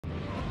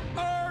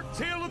Our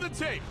tale of the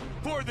tape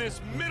for this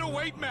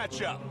middleweight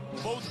matchup.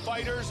 Both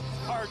fighters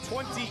are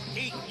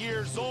 28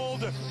 years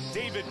old.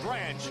 David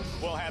Branch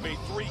will have a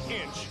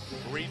 3-inch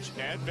reach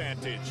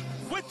advantage.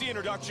 With the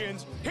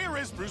introductions, here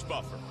is Bruce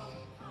Buffer.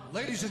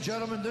 Ladies and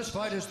gentlemen, this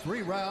fight is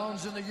 3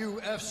 rounds in the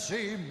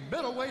UFC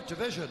middleweight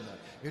division.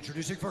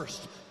 Introducing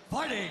first,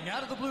 fighting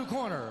out of the blue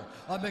corner,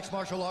 a mixed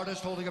martial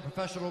artist holding a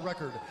professional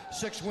record,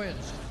 6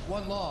 wins,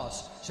 1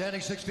 loss, standing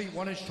 6 feet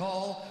 1 inch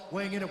tall,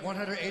 weighing in at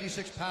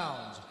 186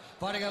 pounds.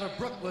 Fighting out of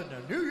Brooklyn,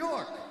 New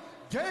York,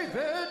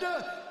 David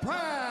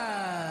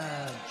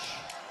Branch.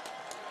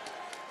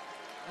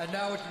 And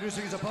now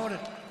introducing his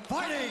opponent,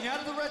 fighting out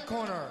of the red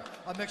corner,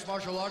 a mixed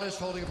martial artist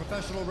holding a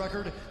professional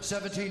record,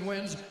 17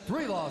 wins,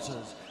 3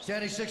 losses,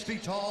 standing 6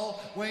 feet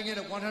tall, weighing in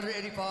at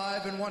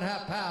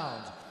 185.5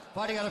 pounds.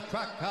 Fighting out of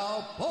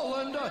Krakow,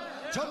 Poland,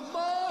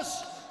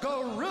 Tomasz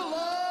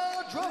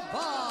Gorilla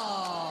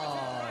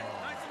Drwal.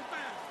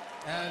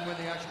 And when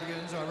the action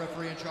begins, our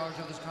referee in charge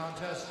of this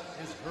contest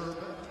is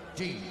Herb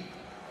Dean.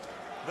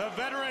 The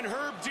veteran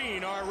Herb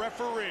Dean, our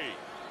referee.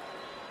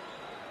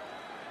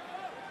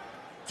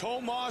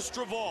 Tomasz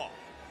Drwal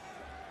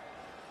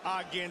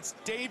against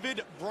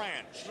David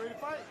Branch. Ready to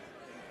fight?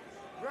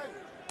 Ready.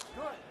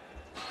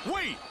 Good.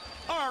 We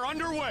are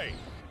underway.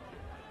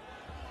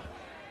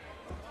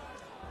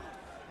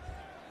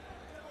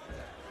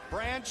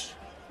 Branch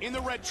in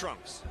the red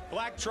trunks.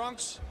 Black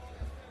trunks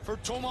for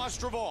Tomasz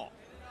Drwal.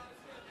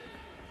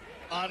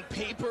 On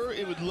paper,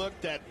 it would look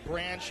that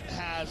Branch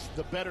has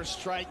the better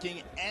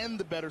striking and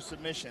the better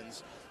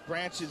submissions.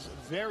 Branch is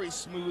very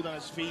smooth on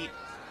his feet.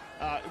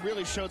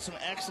 Really showed some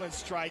excellent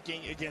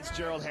striking against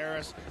Gerald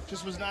Harris.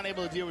 Just was not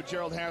able to deal with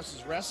Gerald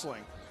Harris's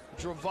wrestling.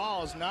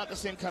 Drwal is not the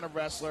same kind of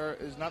wrestler,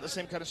 is not the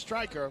same kind of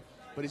striker,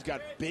 but he's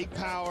got big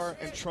power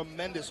and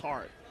tremendous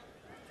heart.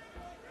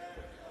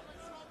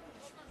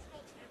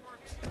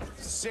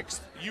 6th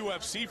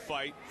UFC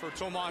fight for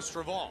Tomasz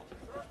Drwal.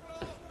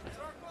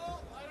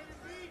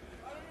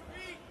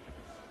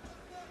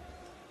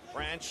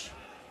 Branch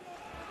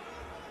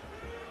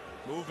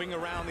moving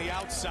around the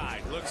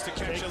outside, looks to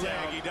catch a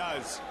leg, he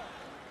does.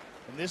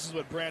 And this is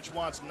what Branch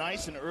wants,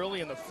 nice and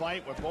early in the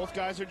fight where both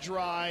guys are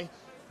dry,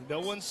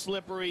 no one's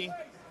slippery.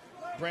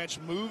 Branch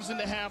moves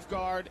into half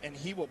guard and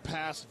he will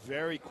pass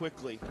very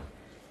quickly.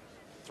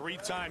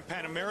 3-time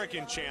Pan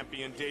American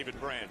champion David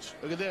Branch.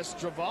 Look at this,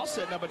 Drwal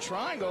setting up a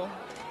triangle.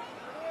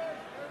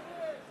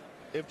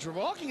 If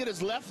Drwal can get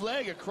his left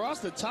leg across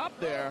the top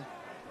there,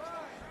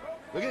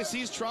 look at this,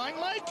 he's trying,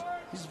 Mike.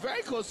 He's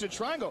very close to a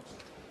triangle.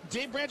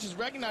 Dave Branch is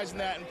recognizing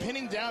that and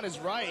pinning down his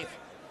right.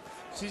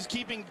 So he's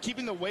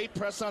keeping the weight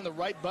pressed on the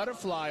right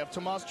butterfly of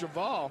Tomasz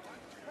Drwal.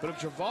 But if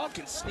Drwal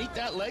can sneak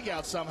that leg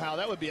out somehow,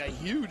 that would be a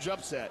huge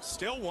upset.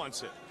 Still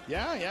wants it.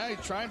 Yeah,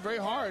 he's trying very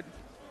hard.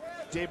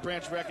 Dave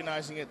Branch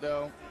recognizing it,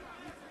 though.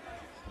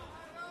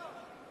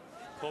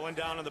 Pulling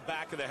down on the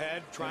back of the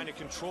head, trying to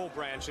control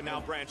Branch, and now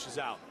Branch is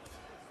out.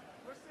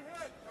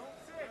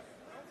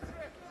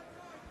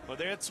 Well,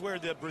 that's where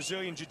the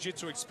Brazilian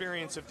Jiu-Jitsu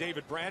experience of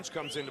David Branch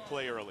comes into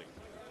play early.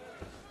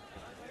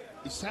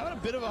 He's having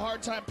a bit of a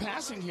hard time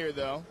passing here,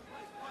 though.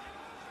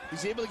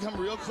 He's able to come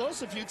real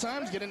close a few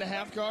times, get into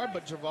half guard,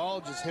 but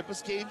Drwal just hip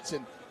escapes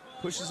and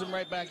pushes him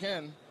right back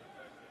in.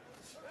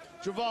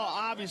 Drwal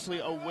obviously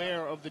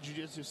aware of the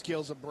jiu-jitsu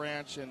skills of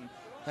Branch and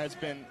has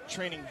been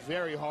training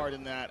very hard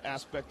in that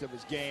aspect of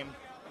his game.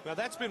 Now,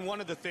 that's been one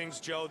of the things,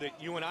 Joe,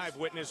 that you and I have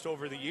witnessed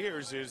over the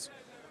years is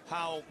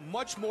how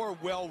much more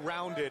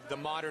well-rounded the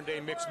modern-day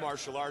mixed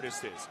martial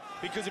artist is.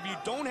 Because if you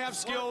don't have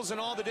skills in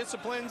all the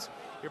disciplines,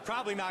 you're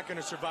probably not going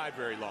to survive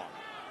very long.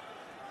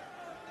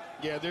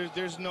 Yeah,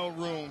 there's no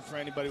room for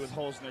anybody with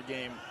holes in their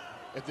game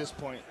at this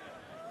point.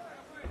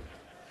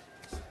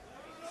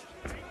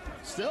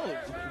 Still,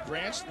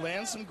 Branch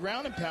lands some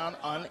ground and pound,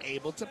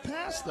 unable to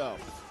pass, though,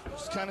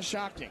 which is kind of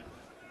shocking.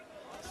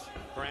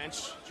 Branch,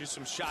 just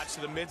some shots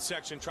to the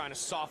midsection, trying to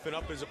soften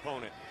up his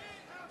opponent.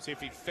 See if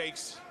he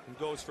fakes and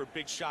goes for a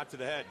big shot to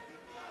the head.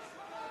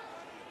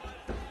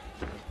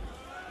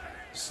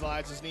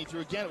 Slides his knee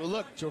through again. Well,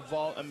 look,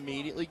 Drwal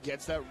immediately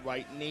gets that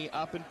right knee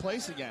up in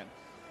place again.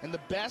 And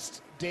the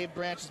best Dave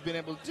Branch has been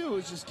able to do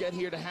is just get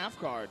here to half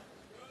guard.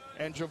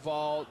 And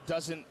Drwal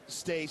doesn't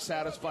stay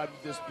satisfied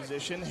with this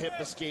position, hip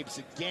escapes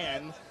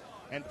again,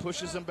 and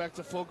pushes him back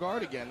to full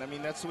guard again. I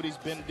mean, that's what he's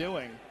been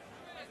doing.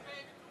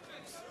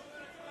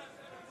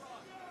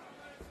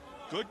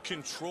 Good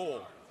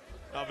control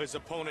of his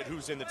opponent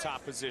who's in the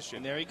top position.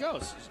 And there he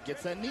goes,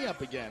 gets that knee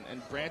up again,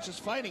 and Branch is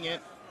fighting it.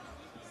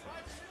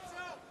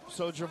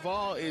 So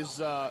Drwal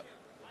is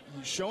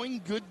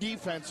showing good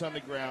defense on the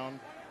ground,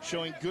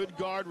 showing good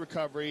guard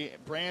recovery.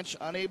 Branch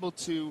unable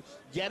to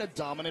get a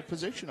dominant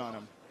position on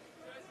him.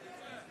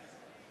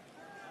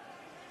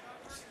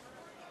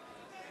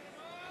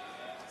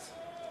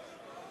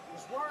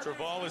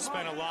 Drwal has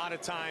spent a lot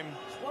of time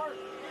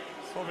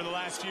over the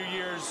last few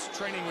years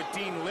training with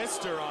Dean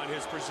Lister on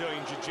his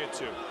Brazilian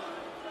Jiu-Jitsu.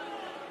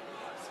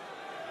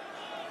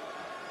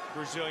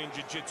 Brazilian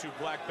Jiu-Jitsu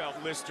black belt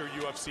Lister,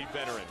 UFC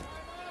veteran.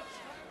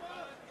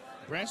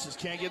 Branch just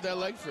can't get that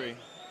leg free.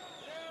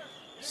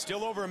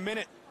 Still over a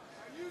minute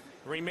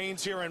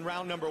remains here in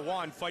round number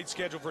 1. Fight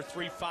scheduled for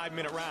 3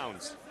 5-minute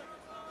rounds.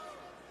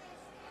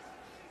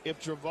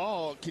 If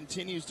Drwal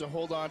continues to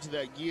hold on to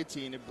that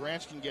guillotine, if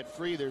Branch can get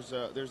free, there's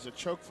a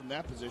choke from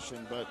that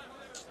position, but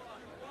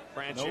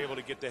Branch nope. able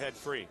to get the head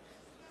free.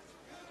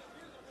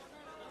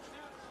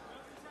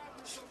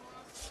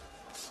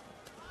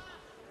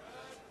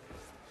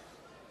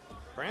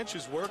 Branch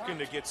is working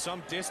to get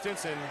some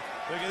distance, and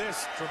look at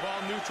this.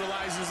 Drwal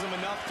neutralizes him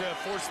enough to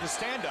force the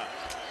stand-up.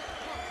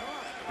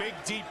 Big,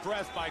 deep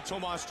breath by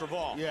Tomasz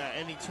Drwal. Yeah,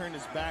 and he turned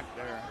his back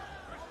there.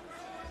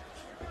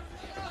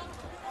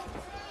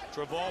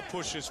 Drwal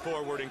pushes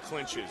forward and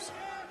clinches.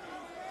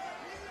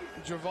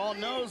 Drwal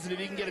knows that if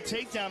he can get a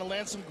takedown and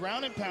land some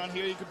ground and pound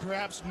here, he could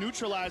perhaps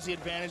neutralize the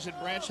advantage that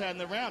Branch had in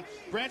the round.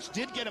 Branch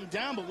did get him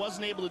down, but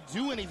wasn't able to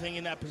do anything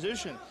in that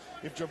position.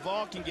 If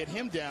Drwal can get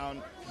him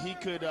down, he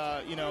could,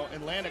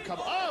 and land a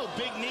couple. Oh,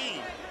 big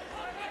knee.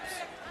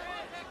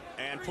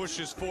 And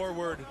pushes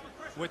forward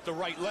with the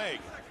right leg.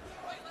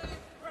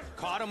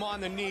 Caught him on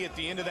the knee at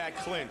the end of that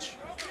clinch.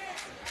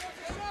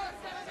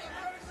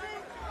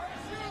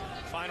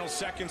 Final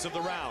seconds of the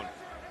round.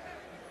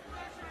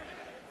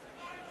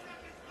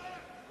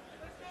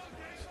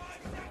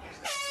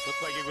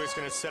 Looked like he was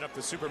going to set up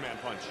the Superman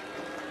punch.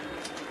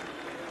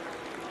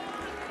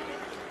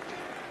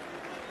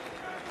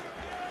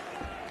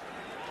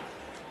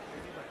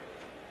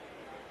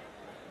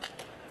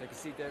 Take a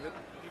seat, David.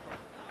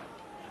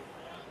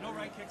 No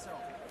right kicks at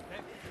all.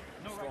 Okay?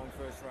 No Strong right.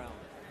 first round.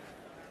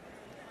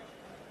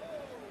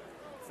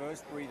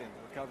 First, breathing.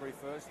 Recovery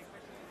first.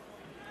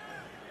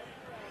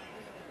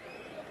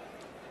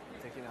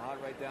 Taking the heart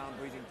rate down,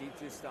 breathing deep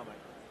to your stomach.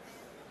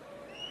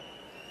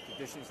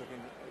 Conditions looking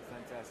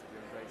fantastic.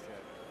 You're in great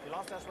shape. You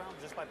lost that round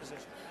just by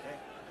position. Okay?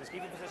 Just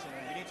keep in position.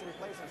 When you need to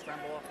replace and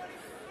scramble up.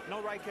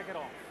 No right kick at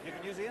all. You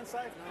can use the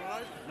inside.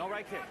 No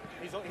right kick.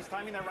 He's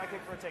timing that right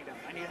kick for a takedown.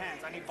 I need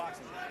hands. I need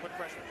boxing. Put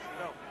pressure.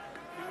 Go.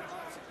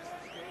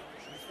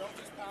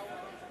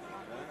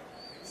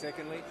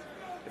 Secondly,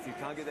 if you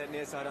can't get that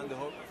near side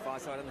underhook, far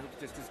side underhook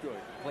just as good.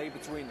 Play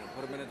between them.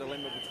 Put them in a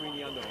dilemma between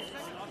the underhooks.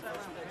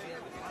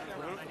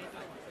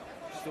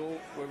 Still,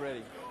 we're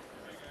ready.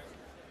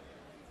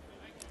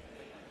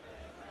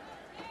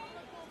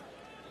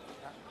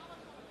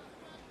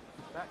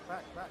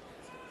 Back.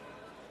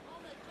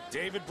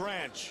 David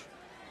Branch,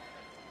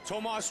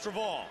 Tomasz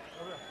Drwal,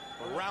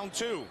 round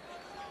 2.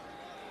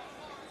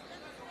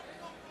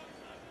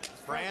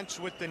 Branch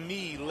with the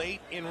knee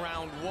late in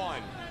round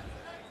 1,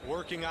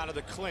 working out of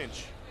the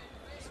clinch.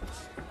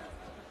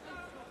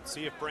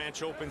 See if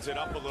Branch opens it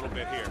up a little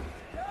bit here.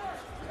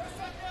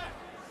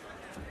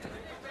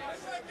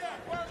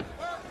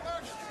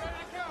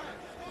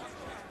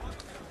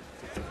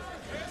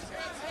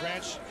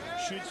 Branch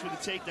shoots for the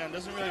takedown,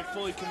 doesn't really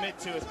fully commit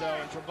to it though,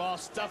 and Drwal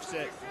stuffs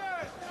it.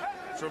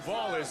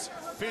 Drwal is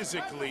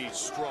physically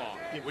strong.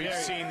 We've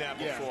seen that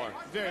before.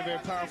 Yeah, very, very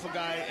powerful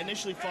guy.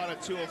 Initially fought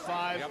at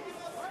 205. Yep.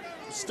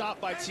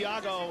 Stopped by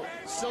Thiago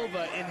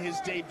Silva in his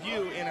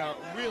debut in a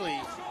really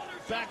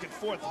back and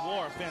forth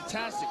war.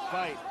 Fantastic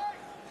fight.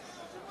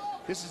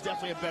 This is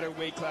definitely a better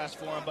weight class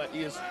for him, but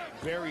he is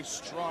very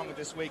strong at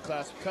this weight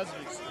class because of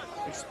his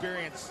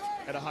experience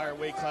at a higher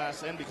weight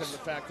class and because of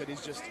the fact that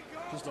he's just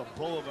a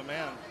bull of a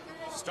man.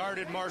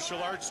 Started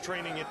martial arts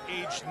training at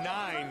age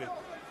 9.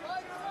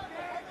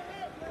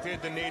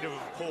 Did the native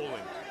of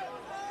Poland.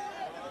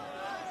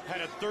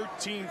 Had a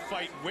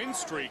 13-fight win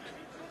streak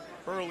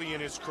early in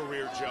his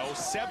career, Joe.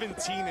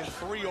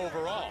 17-3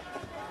 overall.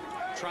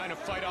 Trying to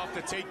fight off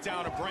the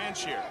takedown of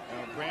Branch here.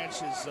 Branch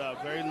is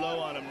very low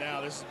on him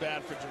now. This is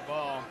bad for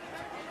Drwal.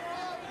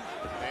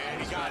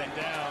 And he got it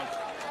down.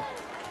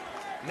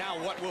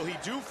 Now what will he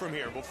do from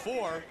here?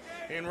 Before,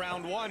 in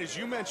round 1, as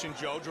you mentioned,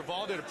 Joe,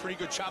 Drwal did a pretty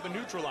good job of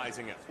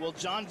neutralizing it. Well,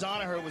 John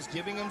Danaher was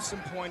giving him some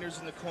pointers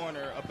in the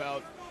corner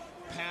about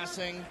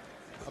passing,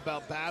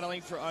 about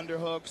battling for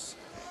underhooks,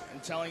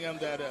 and telling him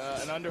that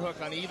an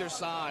underhook on either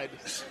side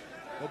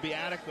will be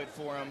adequate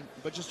for him,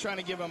 but just trying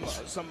to give him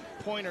some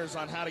pointers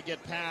on how to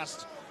get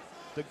past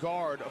the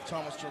guard of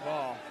Tomasz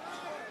Drwal.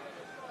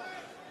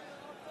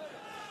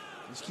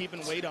 He's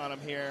keeping weight on him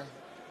here.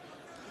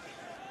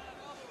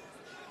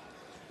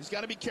 He's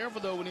got to be careful,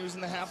 though, when he was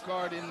in the half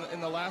guard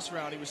in the last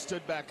round. He was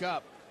stood back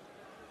up.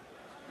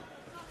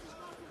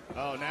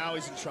 Oh, now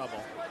he's in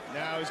trouble.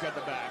 Now he's got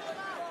the back.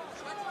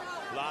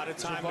 A lot of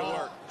time to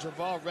work.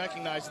 Drwal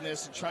recognizing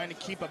this and trying to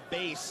keep a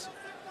base,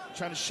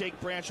 trying to shake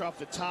Branch off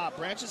the top.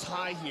 Branch is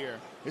high here.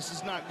 This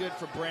is not good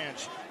for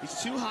Branch.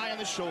 He's too high on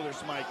the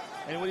shoulders, Mike.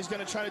 And what he's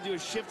going to try to do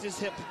is shift his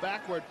hip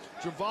backward.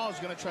 Drwal is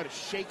going to try to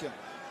shake him.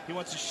 He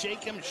wants to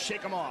shake him and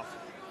shake him off.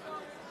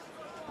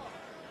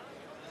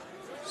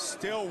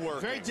 Still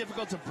working. Very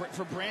difficult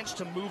for Branch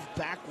to move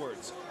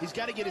backwards. He's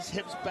got to get his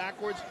hips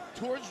backwards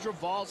towards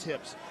Drwal's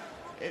hips.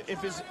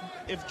 If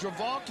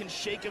Drwal can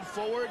shake him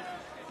forward,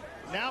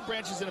 now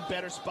Branch is in a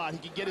better spot. He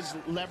can get his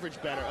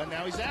leverage better, and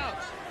now he's out.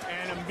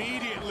 And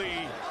immediately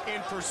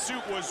in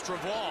pursuit was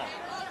Drwal.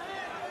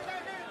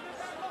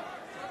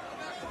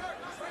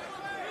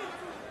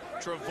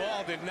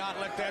 Drwal did not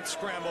let that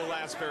scramble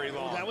last very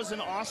long. That was an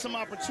awesome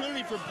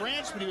opportunity for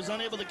Branch, but he was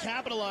unable to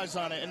capitalize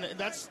on it, and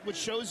that's what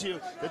shows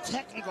you the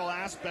technical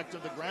aspect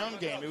of the ground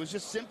game. It was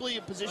just simply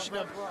a position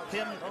of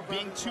him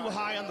being too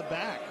high on the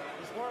back.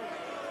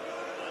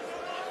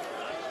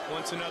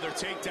 Once another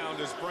takedown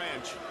does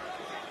Branch.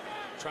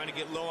 Trying to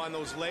get low on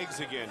those legs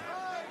again.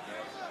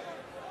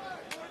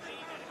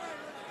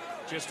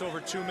 Just over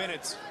 2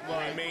 minutes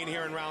remain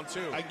here in round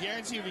 2. I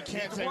guarantee you, we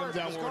can't take him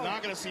down. What we're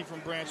not going to see from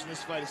Branch in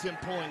this fight is him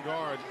pulling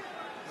guard.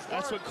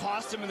 That's what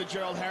cost him in the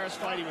Gerald Harris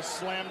fight. He was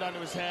slammed onto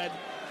his head.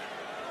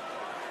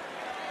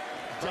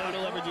 Doubt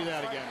he'll ever do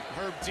that again.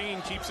 Herb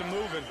Dean keeps him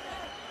moving.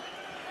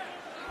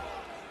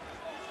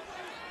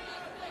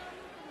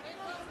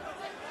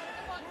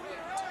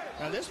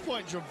 Now, at this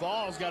point,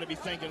 Drwal's got to be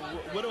thinking,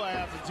 what do I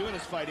have to do in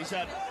this fight? He's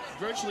had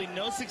virtually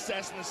no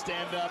success in the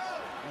stand-up,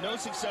 no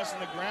success on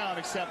the ground,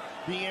 except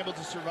being able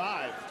to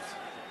survive.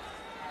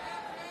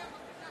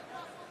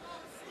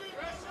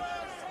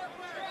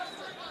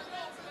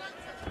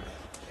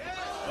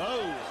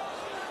 Oh.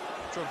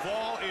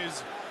 Drwal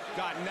is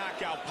got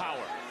knockout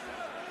power.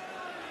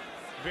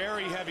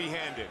 Very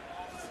heavy-handed.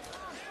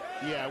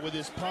 Yeah, with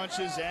his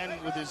punches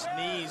and with his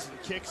knees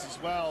and kicks as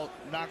well.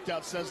 Knocked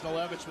out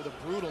Sesnilevich with a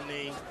brutal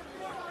knee.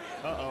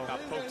 Uh-oh.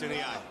 Got poked in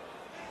the eye.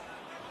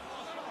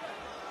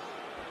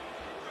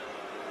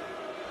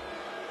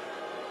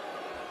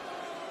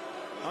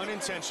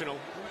 Unintentional.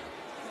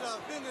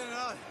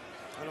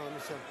 I don't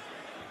understand.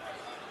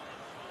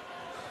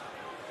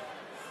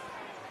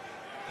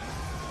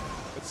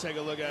 Let's take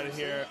a look at it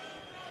here.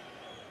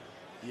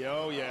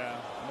 Yo, yeah,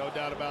 no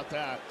doubt about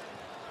that.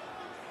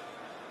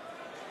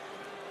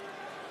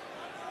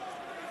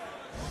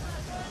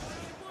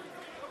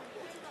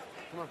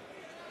 Come on.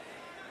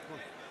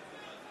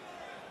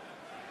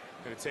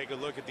 Going to take a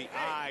look at the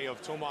eye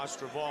of Tomasz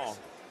Drwal.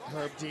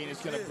 Herb Dean is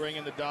going to bring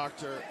in the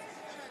doctor.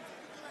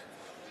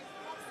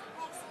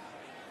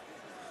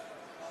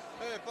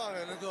 Hey, Father,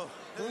 let's go.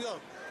 Let's go.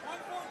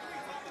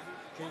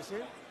 Can you see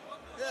it?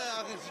 Yeah,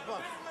 I can see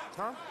it.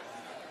 Huh?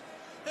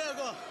 Here,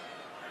 go.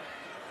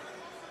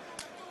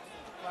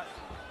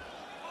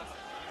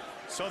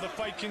 So the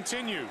fight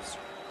continues.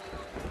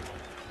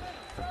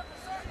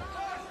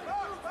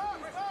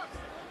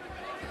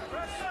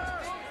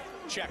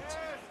 Checked.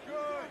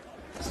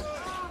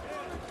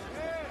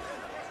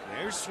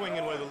 They're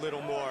swinging with a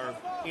little more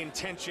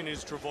intention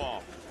is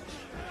Drwal.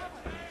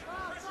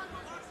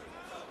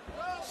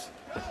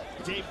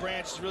 Dave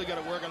Branch has really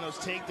got to work on those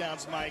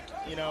takedowns, Mike.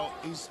 You know,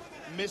 he's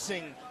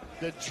missing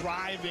the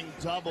driving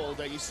double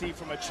that you see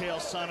from a Chael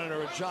Sonnen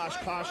or a Josh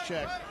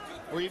Koscheck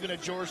or even a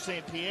George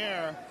St.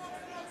 Pierre.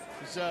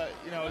 He's,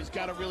 you know, he's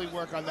got to really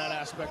work on that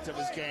aspect of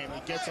his game.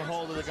 He gets a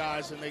hold of the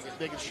guys and they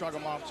can shrug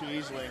him off too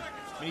easily.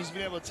 I mean, he's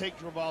been able to take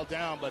Drwal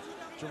down, but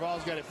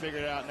Drwal's got it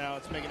figured out now.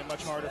 It's making it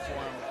much harder for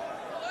him.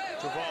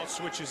 Drwal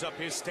switches up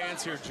his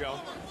stance here, Joe.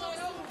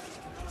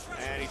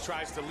 And he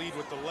tries to lead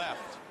with the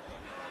left.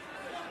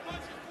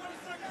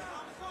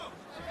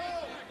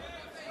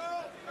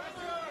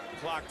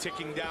 Clock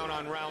ticking down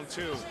on round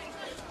 2.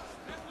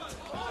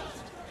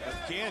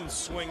 Again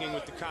swinging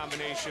with the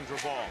combination,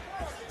 Drwal.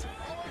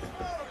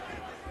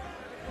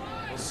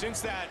 Well,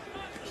 since that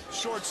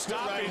short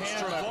stoppage,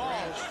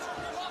 Drwal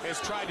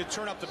has tried to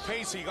turn up the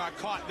pace. He got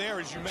caught there,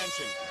 as you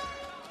mentioned.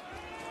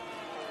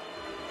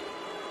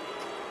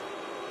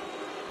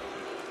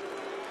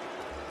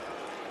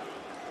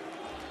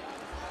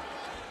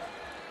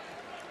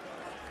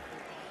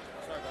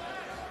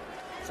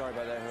 Sorry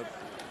about that, Herb.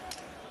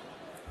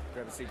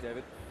 Grab a seat,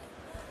 David.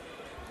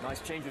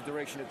 Nice change of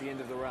direction at the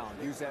end of the round.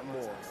 Use that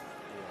more.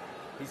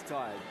 He's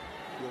tired.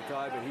 You're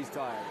tired, but he's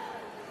tired.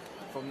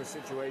 From the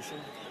situation,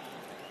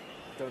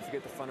 don't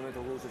forget the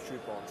fundamental rules of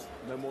shoot box.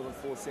 No more than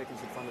 4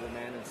 seconds in front of the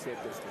man and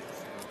set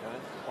distance.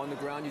 Okay? On the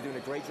ground, you're doing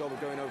a great job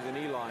of going over the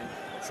knee line.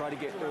 Try to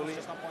get early.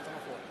 Just not points on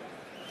the floor.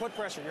 Put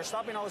pressure. You're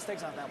stopping all his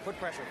takedowns now. Put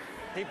pressure.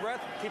 Deep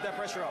breath. Keep that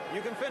pressure up.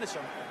 You can finish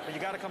him, but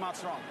you got to come out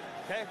strong.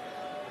 Okay?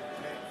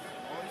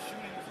 All he's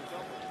shooting is a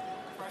double.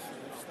 Pressure.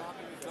 You're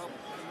stopping the double.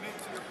 You mix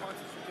your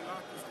punches. You can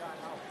knock this guy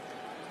out.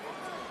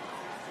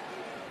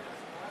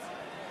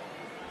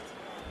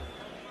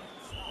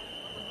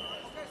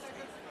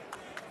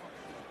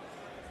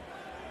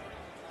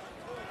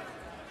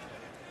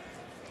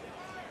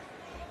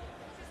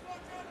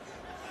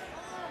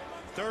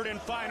 Third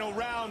and final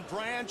round,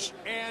 Branch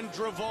and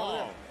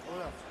Drwal.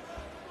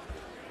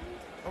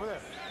 Over there.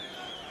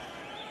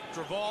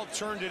 Drwal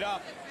turned it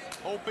up,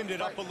 opened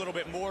it up a little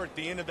bit more at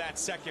the end of that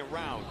second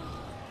round.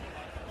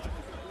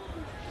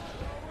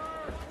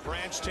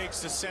 Branch takes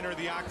the center of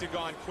the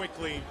octagon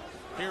quickly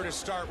here to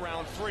start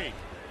round 3.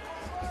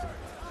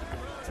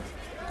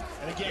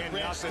 And again,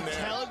 Branch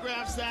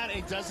telegraphs that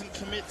and he doesn't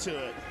commit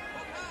to it.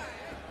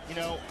 You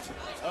know,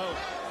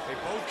 they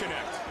both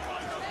connect.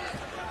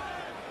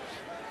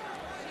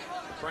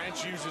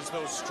 Branch uses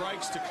those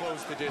strikes to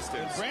close the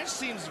distance. And Branch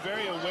seems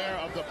very aware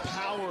of the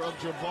power of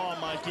Drwal,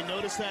 Mike. You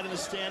notice that in the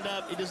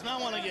stand-up? He does not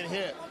want to get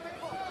hit.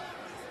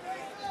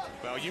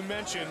 Well, you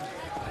mentioned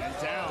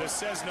the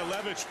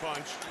Sesnalevich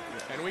punch,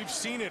 and we've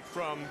seen it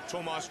from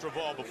Tomasz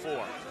Drwal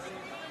before.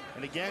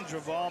 And again,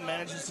 Drwal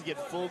manages to get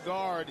full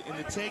guard in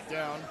the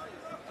takedown.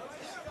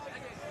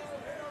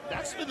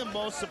 That's been the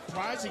most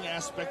surprising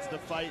aspect of the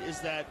fight, is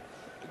that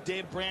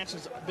Dave Branch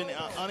has been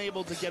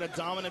unable to get a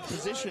dominant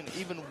position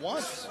even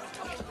once.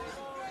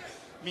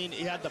 I mean,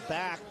 he had the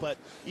back, but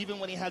even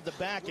when he had the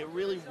back, it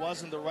really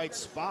wasn't the right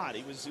spot.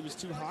 He was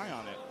too high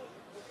on it.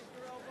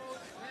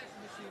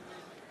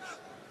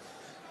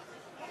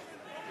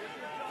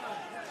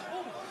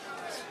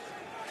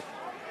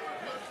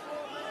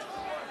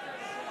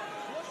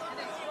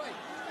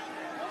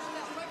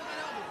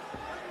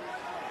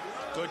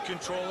 Good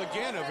control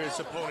again of his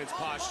opponent's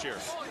posture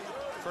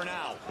for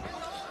now.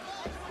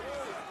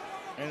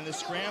 And in the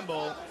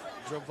scramble,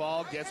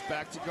 Drwal gets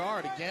back to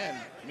guard again.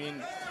 I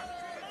mean,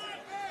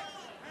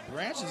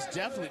 Branch is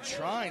definitely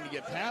trying to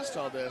get past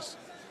all this,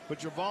 but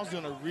Drwal's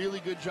doing a really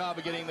good job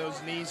of getting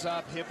those knees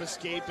up, hip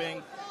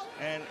escaping,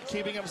 and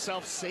keeping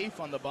himself safe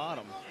on the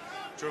bottom.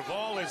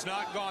 Drwal has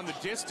not gone the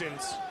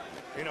distance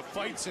in a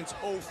fight since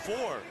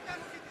 '04.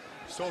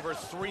 Just over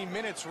 3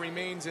 minutes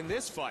remains in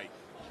this fight.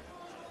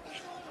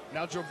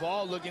 Now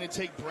Drwal looking to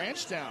take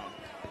Branch down.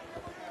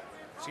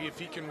 See if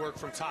he can work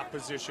from top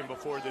position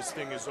before this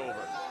thing is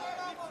over.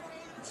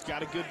 He's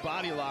got a good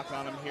body lock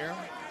on him here.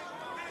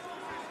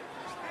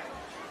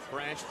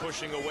 Branch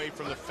pushing away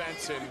from the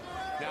fence, and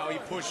now he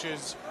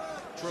pushes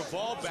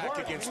Drwal back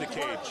against the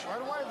cage.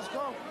 Right away, let's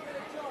go.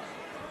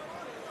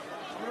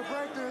 I'm gonna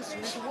break this.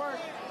 You need to work.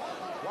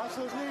 Watch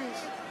those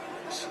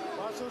knees.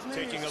 Watch those knees.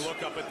 Taking a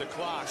look up at the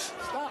clock.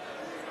 Stop.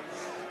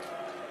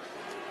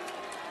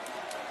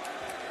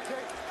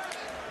 Okay.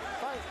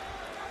 Fight.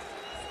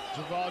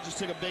 Drwal just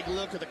took a big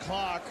look at the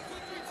clock.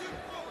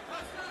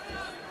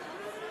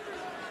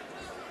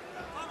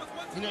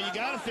 You know, you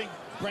got to think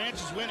Branch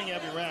is winning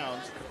every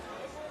round.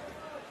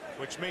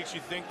 Which makes you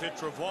think that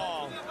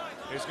Drwal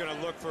is going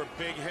to look for a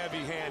big, heavy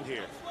hand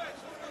here.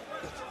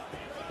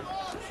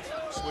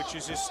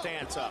 Switches his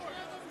stance up.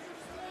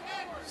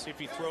 See if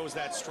he throws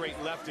that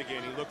straight left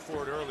again. He looked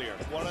for it earlier.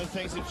 One of the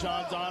things that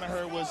John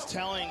Danaher was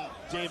telling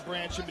Dave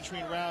Branch in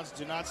between rounds,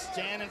 do not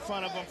stand in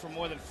front of him for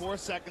more than 4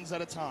 seconds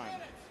at a time.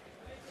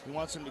 He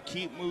wants him to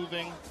keep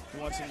moving. He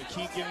wants him to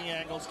keep giving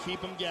angles,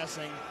 keep him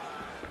guessing.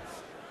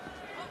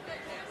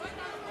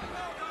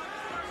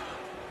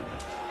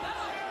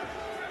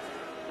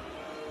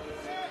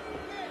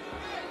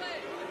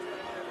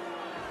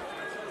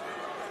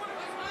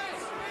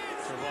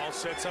 Drwal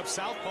sets up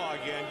southpaw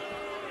again.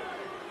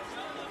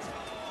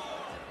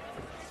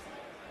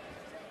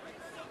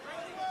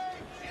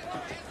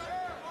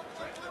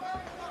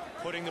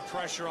 Putting the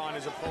pressure on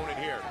his opponent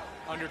here.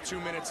 Under 2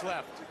 minutes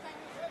left.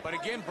 But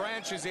again,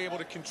 Branch is able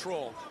to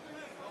control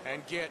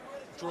and get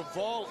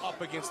Drwal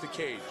up against the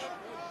cage.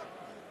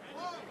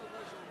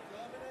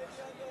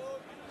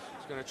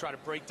 He's going to try to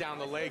break down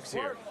the legs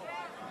here.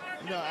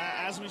 You know,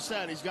 as we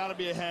said, he's got to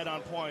be ahead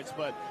on points,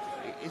 but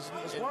he's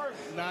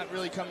not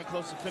really coming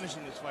close to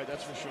finishing this fight,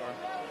 that's for sure.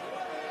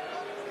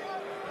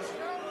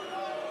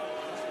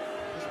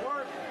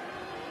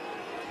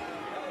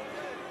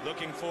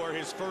 Looking for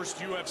his first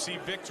UFC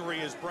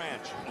victory is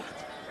Branch.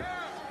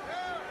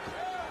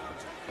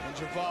 And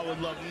Drwal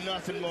would love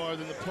nothing more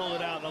than to pull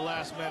it out in the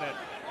last minute.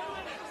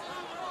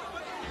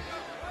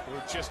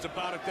 We're just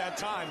about at that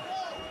time.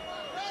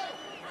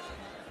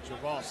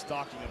 Drwal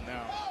stalking him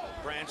now.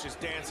 Branch is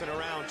dancing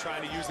around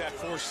trying to use that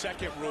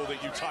 4-second rule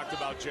that you talked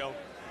about, Joe.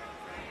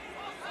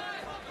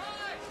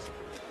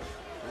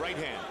 Right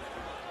hand.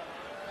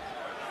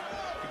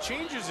 He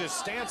changes his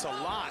stance a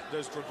lot,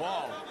 does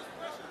Drwal.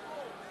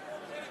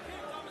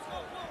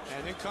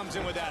 And then comes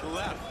in with that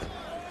left.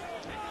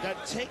 That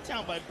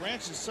takedown by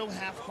Branch is so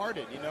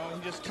half-hearted, you know?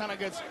 He just kind of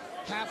gets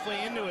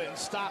halfway into it and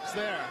stops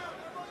there.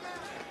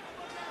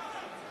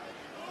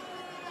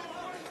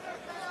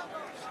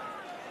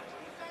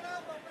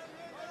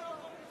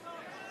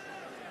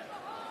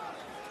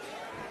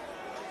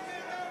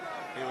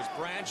 It was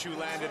Branch who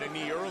landed a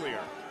knee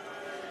earlier.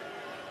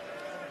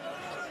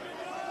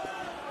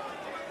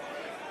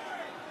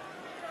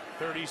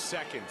 "30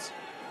 seconds.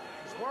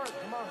 It's work,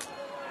 come on.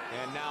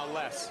 And now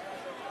less.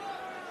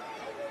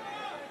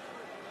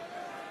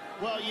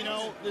 Well, you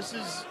know, this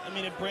is, I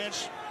mean, if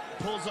Branch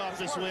pulls off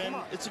this win,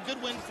 it's a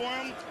good win for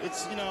him.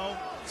 It's, you know,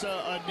 it's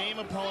a name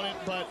opponent,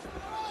 but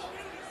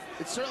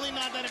it's certainly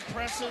not that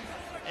impressive,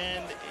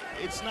 and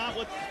it's not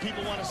what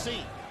people want to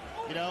see.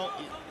 You know,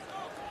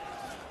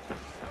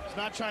 he's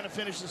not trying to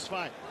finish this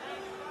fight.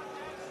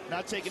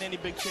 Not taking any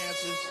big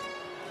chances.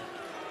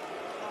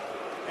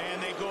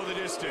 And they go the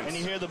distance. And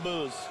you hear the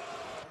boos.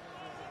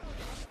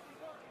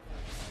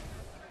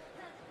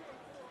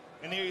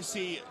 And here you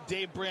see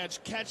Dave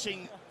Branch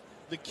catching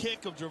the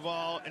kick of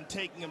Drwal and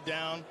taking him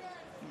down.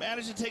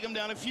 Managed to take him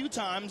down a few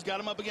times, got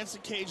him up against the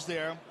cage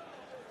there.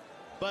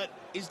 But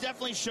he's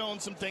definitely shown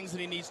some things that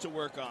he needs to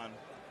work on.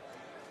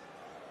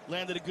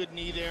 Landed a good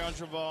knee there on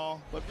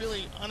Drwal, but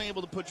really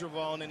unable to put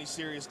Drwal in any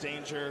serious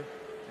danger.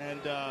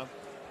 And,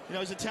 you know,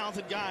 he's a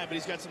talented guy, but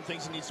he's got some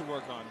things he needs to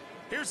work on.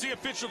 Here's the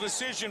official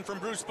decision from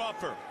Bruce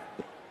Buffer.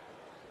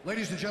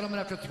 Ladies and gentlemen,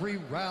 after 3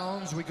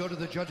 rounds, we go to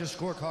the judges'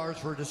 scorecards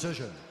for a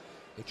decision.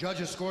 The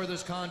judges score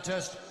this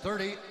contest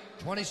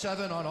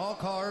 30-27 on all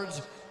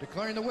cards,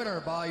 declaring the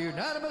winner by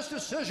unanimous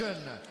decision,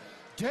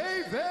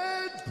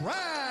 David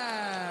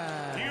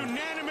Branch.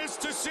 Unanimous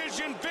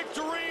decision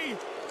victory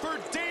for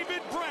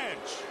David Branch.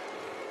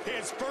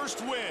 His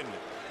first win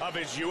of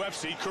his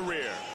UFC career.